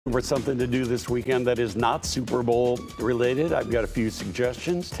For something to do this weekend that is not Super Bowl related, I've got a few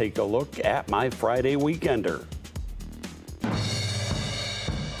suggestions. Take a look at my Friday Weekender.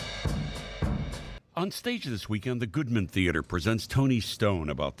 On stage this weekend, the Goodman Theater presents Toni Stone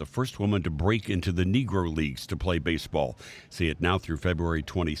about the first woman to break into the Negro Leagues to play baseball. See it now through February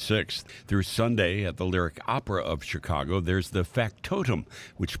 26th. Through Sunday at the Lyric Opera of Chicago, there's the Factotum,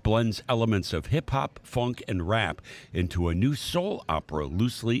 which blends elements of hip-hop, funk, and rap into a new soul opera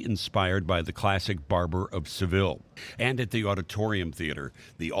loosely inspired by the classic Barber of Seville. And at the Auditorium Theater,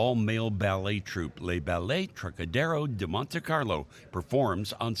 the all-male ballet troupe Les Ballets Trocadero de Monte Carlo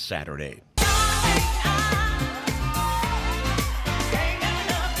performs on Saturday.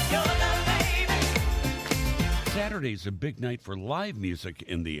 Saturday's a big night for live music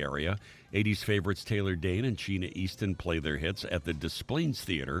in the area. 80s favorites Taylor Dane and Sheena Easton play their hits at the Des Plaines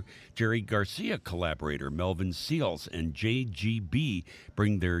Theater. Jerry Garcia collaborator Melvin Seals and JGB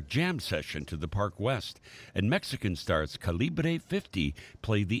bring their jam session to the Park West. And Mexican stars Calibre 50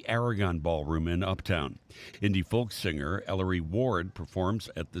 play the Aragon Ballroom in Uptown. Indie folk singer Ellery Ward performs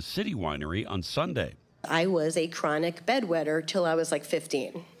at the City Winery on Sunday. I was a chronic bedwetter till I was like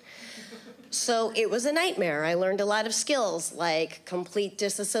 15. So it was a nightmare. I learned a lot of skills like complete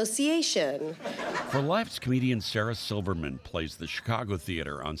disassociation. For Life's comedian Sarah Silverman plays the Chicago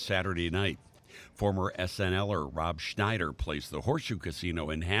Theater on Saturday night. Former SNLer Rob Schneider plays the Horseshoe Casino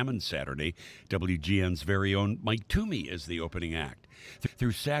in Hammond Saturday. WGN's very own Mike Toomey is the opening act.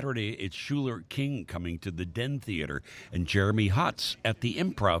 Through Saturday, it's Schuler King coming to the Den Theater and Jeremy Hutz at the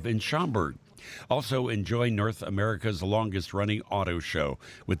Improv in Schaumburg. Also, enjoy North America's longest-running auto show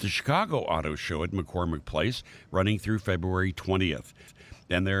with the Chicago Auto Show at McCormick Place running through February 20th.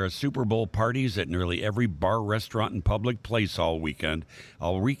 And there are Super Bowl parties at nearly every bar, restaurant, and public place all weekend.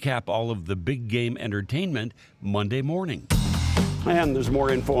 I'll recap all of the big game entertainment Monday morning. And there's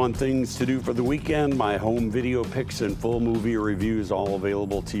more info on things to do for the weekend. My home video pics and full movie reviews all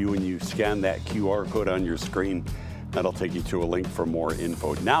available to you when you scan that QR code on your screen. That'll take you to a link for more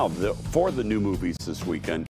info. Now, for the new movies this weekend,